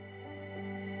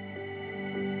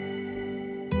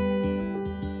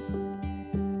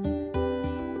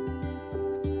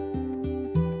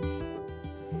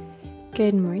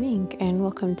Good morning, and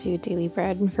welcome to Daily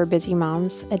Bread for Busy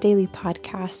Moms, a daily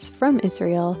podcast from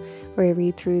Israel where we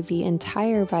read through the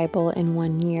entire Bible in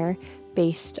 1 year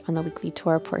based on the weekly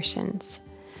Torah portions.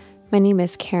 My name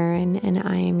is Karen, and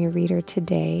I am your reader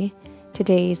today.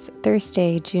 Today's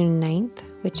Thursday, June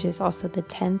 9th, which is also the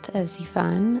 10th of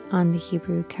Sivan on the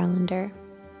Hebrew calendar.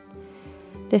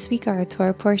 This week our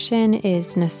Torah portion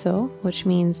is Naso, which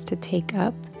means to take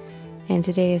up, and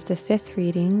today is the fifth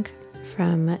reading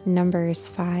from Numbers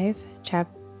 5,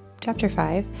 chapter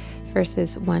 5,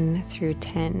 verses 1 through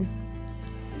 10.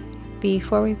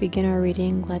 Before we begin our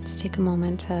reading, let's take a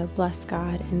moment to bless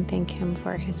God and thank Him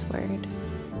for His word.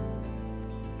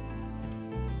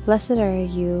 Blessed are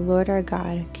you, Lord our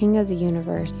God, King of the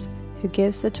universe, who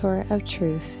gives the Torah of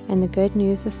truth and the good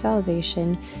news of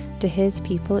salvation to His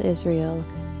people Israel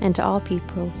and to all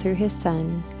people through His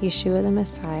Son, Yeshua the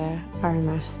Messiah, our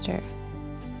Master.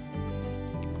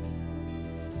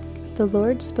 The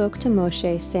Lord spoke to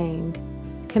Moshe,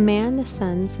 saying, Command the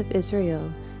sons of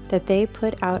Israel that they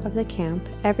put out of the camp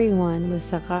everyone with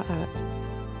zara'at,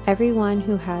 everyone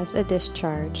who has a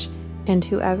discharge, and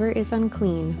whoever is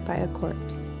unclean by a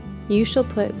corpse. You shall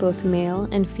put both male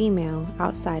and female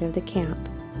outside of the camp,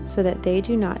 so that they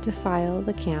do not defile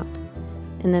the camp,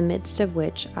 in the midst of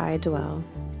which I dwell.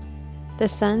 The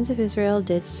sons of Israel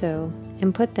did so,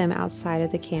 and put them outside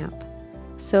of the camp.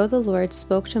 So the Lord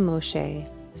spoke to Moshe,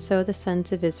 so the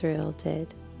sons of Israel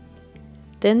did.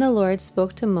 Then the Lord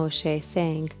spoke to Moshe,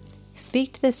 saying,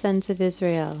 Speak to the sons of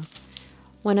Israel.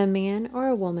 When a man or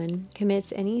a woman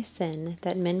commits any sin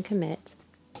that men commit,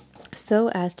 so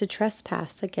as to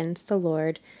trespass against the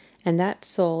Lord, and that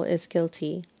soul is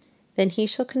guilty, then he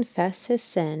shall confess his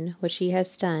sin which he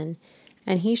has done,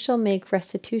 and he shall make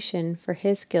restitution for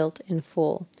his guilt in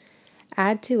full.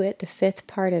 Add to it the fifth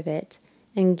part of it,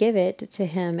 and give it to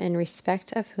him in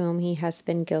respect of whom he has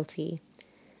been guilty.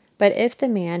 But if the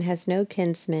man has no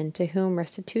kinsman to whom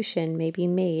restitution may be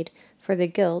made for the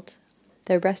guilt,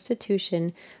 the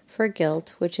restitution for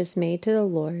guilt which is made to the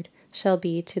Lord shall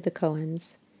be to the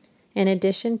Cohens, in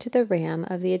addition to the ram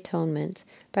of the atonement,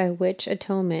 by which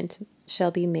atonement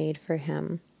shall be made for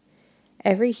him.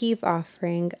 Every heave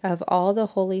offering of all the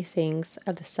holy things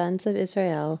of the sons of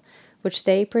Israel, which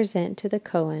they present to the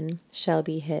Cohen, shall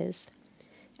be his.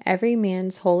 Every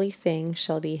man's holy thing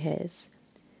shall be his.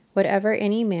 Whatever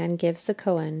any man gives the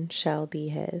Cohen shall be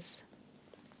his.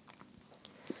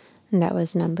 And that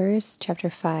was Numbers chapter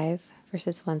 5,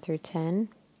 verses 1 through 10.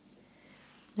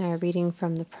 Now reading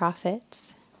from the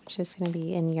prophets, which is going to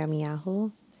be in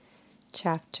Yirmiyahu,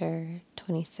 chapter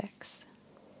 26.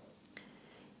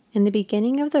 In the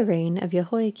beginning of the reign of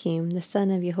Jehoiakim, the son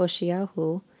of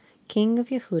Yehoshiahu, king of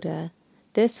Yehuda,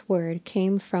 this word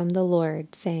came from the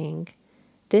Lord, saying,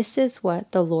 This is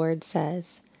what the Lord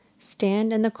says.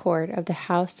 Stand in the court of the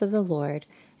house of the Lord,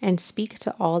 and speak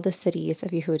to all the cities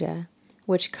of Yehuda,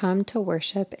 which come to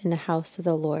worship in the house of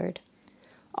the Lord,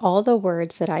 all the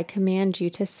words that I command you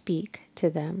to speak to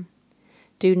them.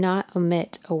 Do not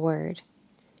omit a word.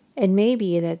 It may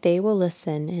be that they will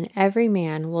listen, and every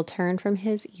man will turn from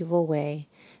his evil way,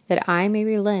 that I may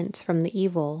relent from the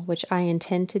evil which I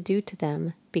intend to do to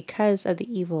them because of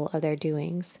the evil of their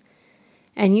doings.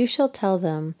 And you shall tell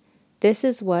them, This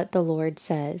is what the Lord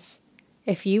says.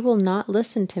 If you will not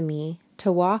listen to me,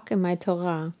 to walk in my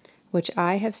Torah, which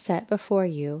I have set before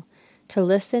you, to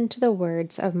listen to the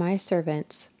words of my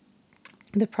servants,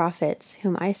 the prophets,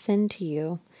 whom I send to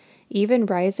you, even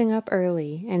rising up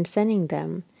early and sending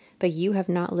them, but you have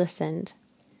not listened,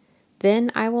 then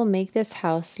I will make this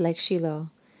house like Shiloh,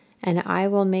 and I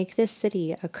will make this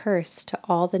city a curse to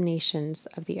all the nations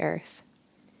of the earth.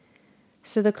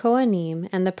 So the Kohanim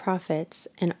and the prophets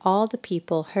and all the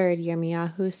people heard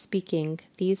Yirmiyahu speaking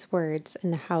these words in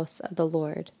the house of the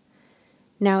Lord.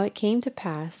 Now it came to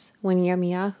pass, when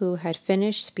Yirmiyahu had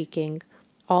finished speaking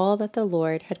all that the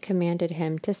Lord had commanded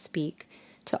him to speak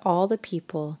to all the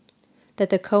people,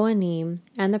 that the Kohanim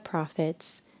and the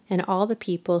prophets and all the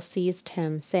people seized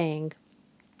him, saying,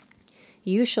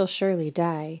 You shall surely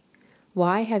die.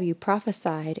 Why have you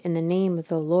prophesied in the name of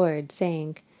the Lord,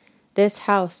 saying, This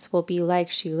house will be like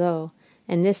Shiloh,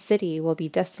 and this city will be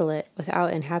desolate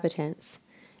without inhabitants?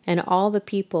 And all the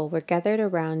people were gathered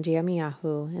around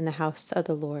Yirmiyahu in the house of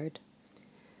the Lord.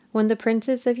 When the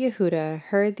princes of Yehuda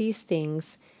heard these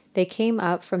things, they came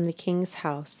up from the king's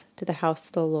house to the house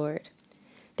of the Lord.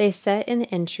 They sat in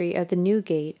the entry of the new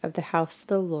gate of the house of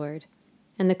the Lord,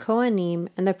 and the Kohanim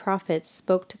and the prophets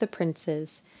spoke to the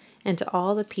princes and to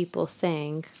all the people,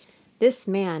 saying, This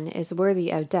man is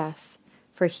worthy of death,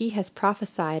 for he has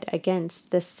prophesied against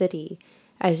this city,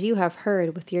 as you have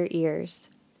heard with your ears.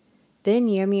 Then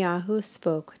Yirmiyahu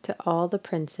spoke to all the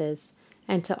princes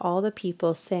and to all the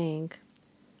people, saying,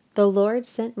 The Lord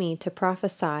sent me to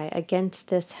prophesy against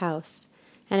this house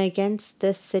and against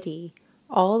this city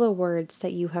all the words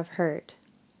that you have heard.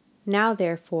 Now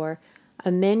therefore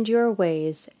amend your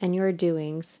ways and your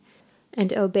doings,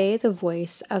 and obey the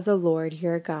voice of the Lord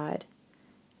your God.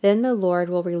 Then the Lord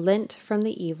will relent from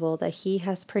the evil that he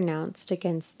has pronounced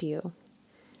against you.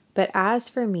 But as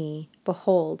for me,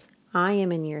 behold, I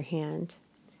am in your hand.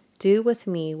 Do with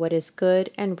me what is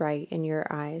good and right in your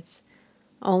eyes.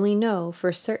 Only know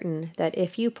for certain that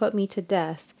if you put me to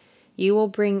death, you will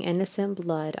bring innocent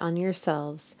blood on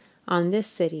yourselves, on this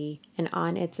city, and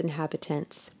on its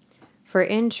inhabitants. For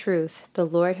in truth the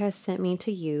Lord has sent me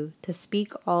to you to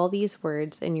speak all these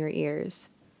words in your ears.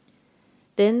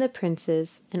 Then the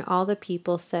princes and all the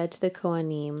people said to the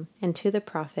Kohanim and to the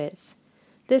prophets,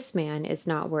 This man is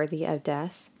not worthy of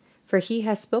death, for he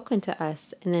has spoken to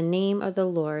us in the name of the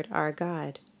Lord our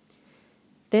God.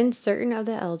 Then certain of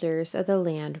the elders of the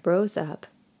land rose up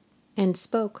and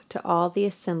spoke to all the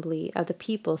assembly of the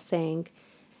people, saying,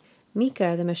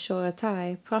 Micah the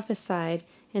Meshoratai prophesied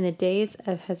in the days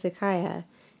of Hezekiah,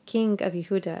 king of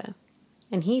Yehudah.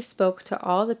 And he spoke to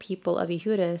all the people of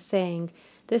Yehudah, saying,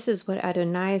 This is what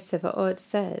Adonai Sevaot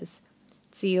says,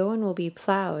 Zion will be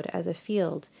plowed as a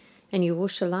field, and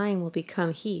Yerushalayim will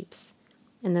become heaps,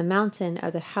 and the mountain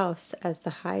of the house as the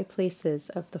high places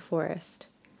of the forest.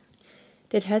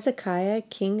 Did Hezekiah,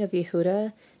 king of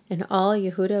Yehudah, and all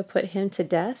Yehudah put him to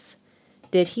death?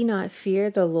 Did he not fear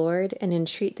the Lord and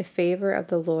entreat the favor of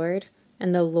the Lord,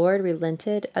 and the Lord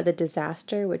relented of the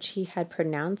disaster which he had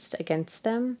pronounced against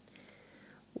them?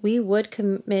 We would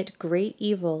commit great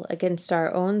evil against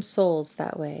our own souls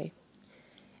that way.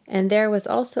 And there was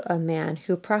also a man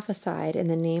who prophesied in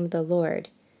the name of the Lord,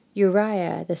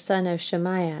 Uriah the son of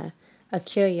Shemaiah, of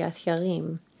Kiriath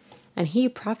Yarim, and he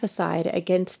prophesied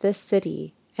against this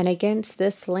city and against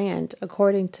this land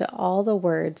according to all the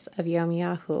words of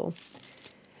Yirmiyahu.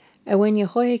 And when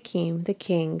Jehoiakim the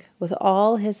king, with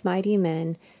all his mighty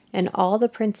men and all the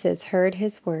princes heard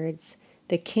his words,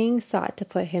 the king sought to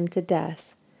put him to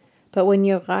death. But when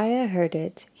Uriah heard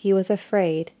it, he was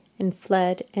afraid, and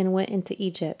fled and went into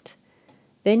Egypt.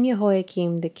 Then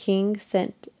Jehoiakim the king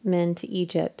sent men to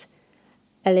Egypt,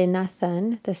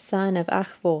 Elinathan the son of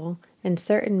Achbor, and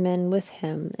certain men with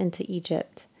him into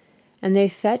Egypt. And they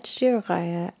fetched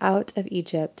Uriah out of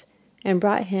Egypt, and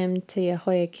brought him to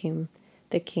Jehoiakim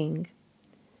the king,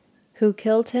 who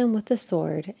killed him with the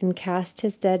sword, and cast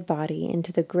his dead body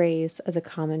into the graves of the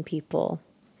common people.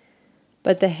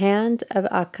 But the hand of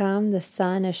Acham the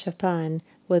son of Shaphan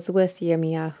was with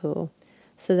Yirmiyahu,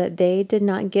 so that they did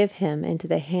not give him into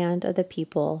the hand of the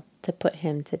people to put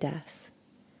him to death.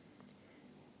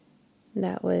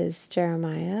 That was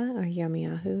Jeremiah, or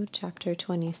Yirmiyahu, chapter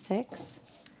 26.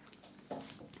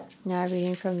 Now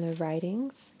reading from the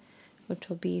writings, which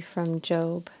will be from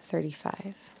Job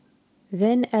 35.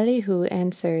 Then Elihu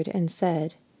answered and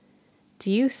said, Do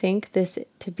you think this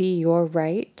to be your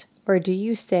right, or do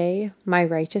you say, My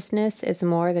righteousness is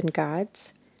more than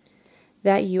God's?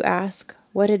 That you ask,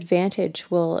 What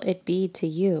advantage will it be to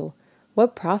you?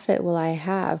 What profit will I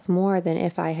have more than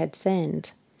if I had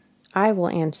sinned? I will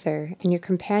answer, and your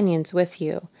companions with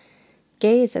you.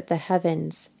 Gaze at the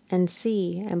heavens, and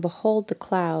see, and behold the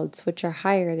clouds, which are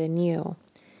higher than you.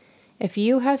 If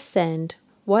you have sinned,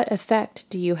 what effect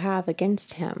do you have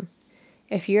against him?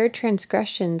 If your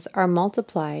transgressions are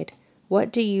multiplied,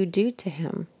 what do you do to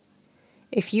him?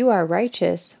 If you are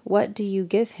righteous, what do you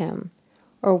give him?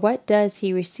 Or what does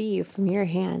he receive from your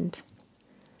hand?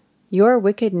 Your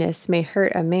wickedness may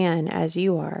hurt a man as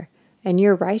you are, and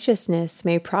your righteousness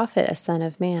may profit a son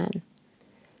of man.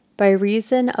 By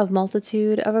reason of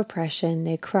multitude of oppression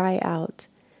they cry out.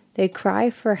 They cry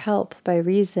for help by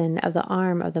reason of the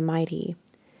arm of the mighty.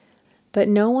 But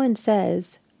no one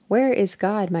says, Where is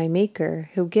God my Maker,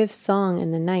 who gives song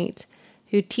in the night,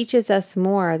 who teaches us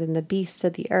more than the beasts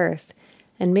of the earth,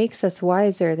 and makes us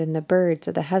wiser than the birds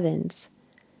of the heavens?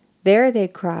 There they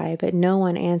cry, but no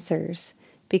one answers,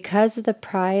 because of the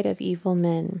pride of evil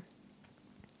men.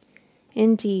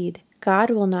 Indeed, God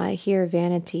will not hear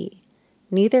vanity,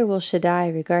 neither will Shaddai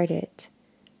regard it.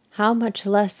 How much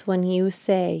less when you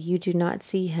say you do not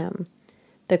see him?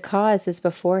 The cause is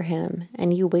before him,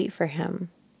 and you wait for him.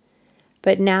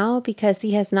 But now, because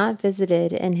he has not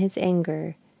visited in his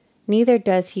anger, neither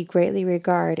does he greatly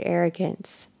regard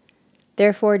arrogance.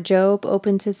 Therefore Job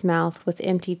opens his mouth with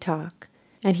empty talk,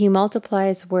 and he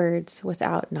multiplies words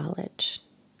without knowledge.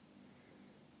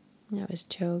 That was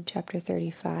Job chapter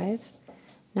 35.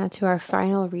 Now to our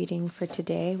final reading for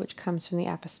today, which comes from the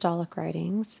Apostolic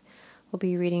Writings, we'll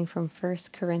be reading from 1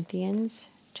 Corinthians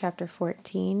chapter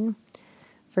 14,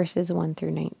 verses 1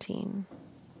 through 19.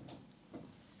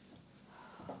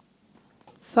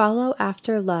 Follow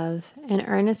after love and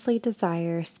earnestly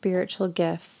desire spiritual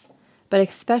gifts, but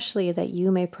especially that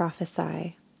you may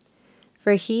prophesy.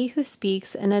 For he who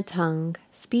speaks in a tongue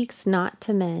speaks not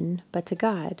to men, but to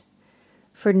God.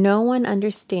 For no one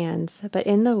understands, but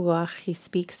in the Ruach he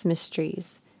speaks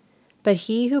mysteries. But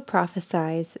he who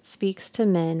prophesies speaks to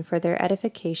men for their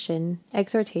edification,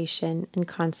 exhortation, and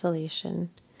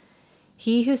consolation.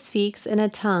 He who speaks in a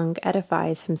tongue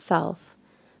edifies himself,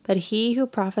 but he who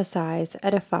prophesies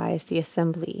edifies the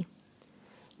assembly.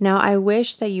 Now I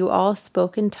wish that you all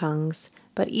spoke in tongues,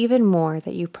 but even more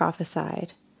that you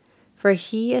prophesied. For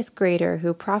he is greater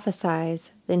who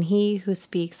prophesies than he who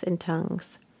speaks in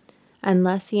tongues,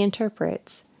 unless he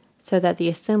interprets, so that the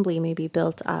assembly may be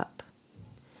built up.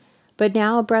 But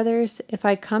now, brothers, if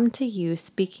I come to you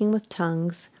speaking with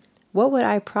tongues, what would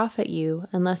I profit you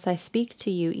unless I speak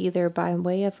to you either by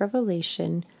way of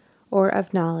revelation, or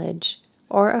of knowledge,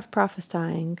 or of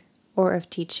prophesying, or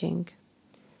of teaching?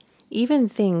 Even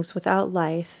things without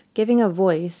life, giving a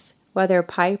voice, whether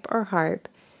pipe or harp,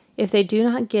 if they do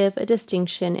not give a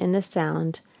distinction in the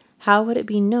sound, how would it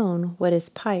be known what is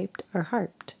piped or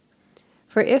harped?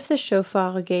 For if the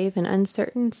shofar gave an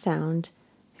uncertain sound,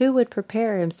 who would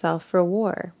prepare himself for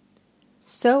war?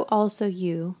 So also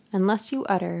you, unless you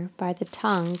utter by the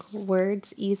tongue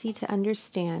words easy to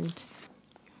understand,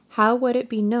 how would it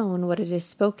be known what it is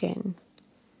spoken?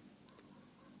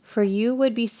 For you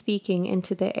would be speaking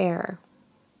into the air.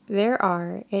 There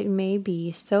are, it may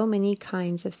be, so many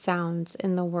kinds of sounds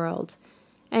in the world,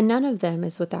 and none of them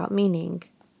is without meaning.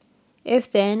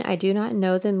 If then I do not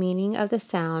know the meaning of the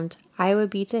sound, I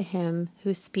would be to him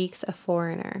who speaks a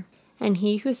foreigner, and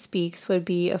he who speaks would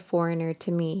be a foreigner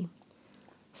to me.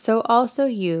 So also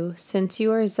you, since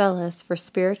you are zealous for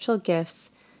spiritual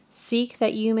gifts, seek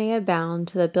that you may abound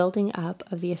to the building up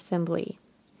of the assembly.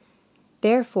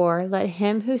 Therefore let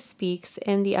him who speaks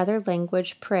in the other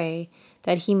language pray,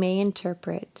 that he may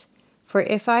interpret. For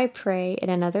if I pray in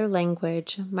another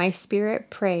language, my spirit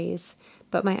prays,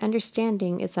 but my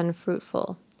understanding is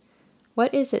unfruitful.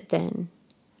 What is it then?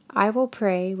 I will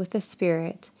pray with the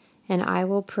spirit, and I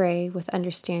will pray with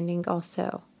understanding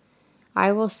also.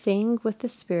 I will sing with the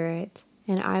spirit,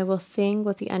 and I will sing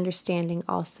with the understanding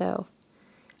also.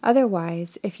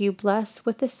 Otherwise, if you bless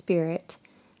with the spirit,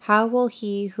 how will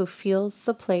he who fills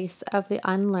the place of the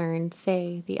unlearned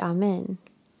say the Amen?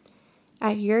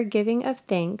 At your giving of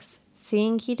thanks,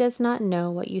 seeing he does not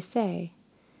know what you say.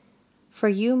 For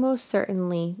you most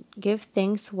certainly give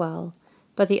thanks well,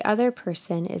 but the other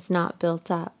person is not built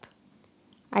up.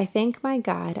 I thank my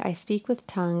God I speak with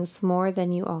tongues more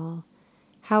than you all.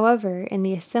 However, in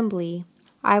the assembly,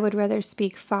 I would rather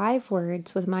speak 5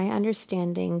 words with my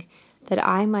understanding, that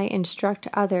I might instruct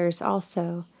others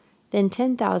also, than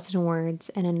 10,000 words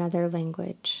in another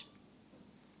language.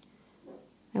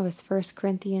 That was 1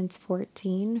 Corinthians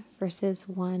 14, verses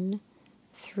 1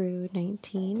 through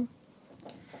 19.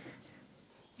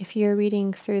 If you're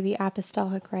reading through the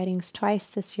apostolic writings twice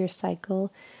this year's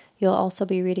cycle, you'll also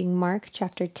be reading Mark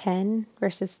chapter 10,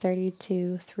 verses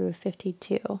 32 through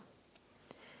 52.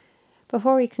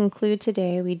 Before we conclude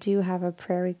today, we do have a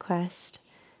prayer request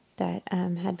that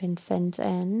had been sent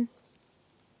in.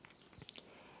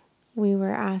 We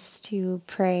were asked to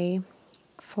pray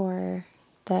for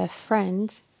the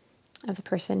friend of the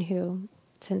person who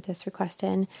sent this request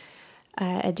in.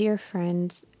 A dear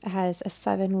friend has a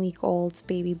 7-week-old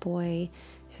baby boy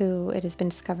who, it has been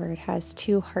discovered, has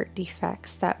 2 heart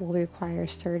defects that will require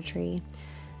surgery.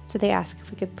 So they asked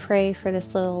if we could pray for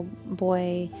this little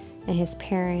boy and his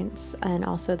parents, and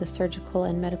also the surgical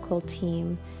and medical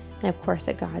team, and of course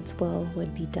that God's will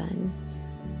would be done.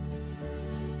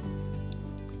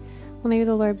 Well, may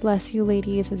the Lord bless you,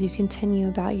 ladies, as you continue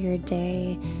about your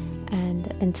day.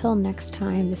 And until next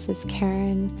time, this is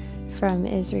Karen from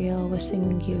Israel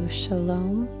wishing you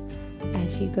shalom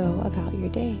as you go about your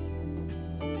day.